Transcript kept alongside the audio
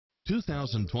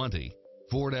2020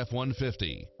 Ford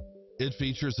F-150. It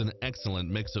features an excellent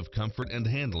mix of comfort and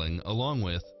handling along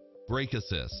with brake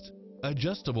assist,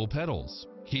 adjustable pedals,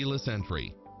 keyless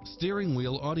entry, steering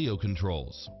wheel audio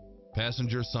controls,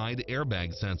 passenger side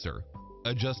airbag sensor,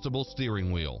 adjustable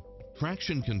steering wheel,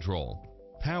 traction control,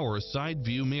 power side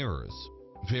view mirrors,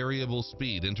 variable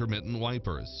speed intermittent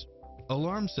wipers,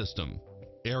 alarm system,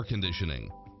 air conditioning,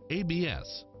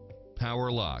 ABS, power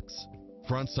locks,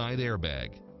 front side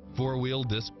airbag, four-wheel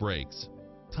disc brakes,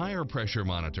 tire pressure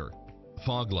monitor,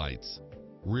 fog lights,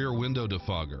 rear window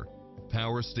defogger,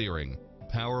 power steering,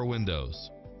 power windows.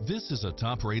 This is a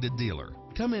top-rated dealer.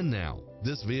 Come in now.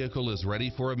 This vehicle is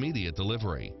ready for immediate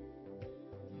delivery.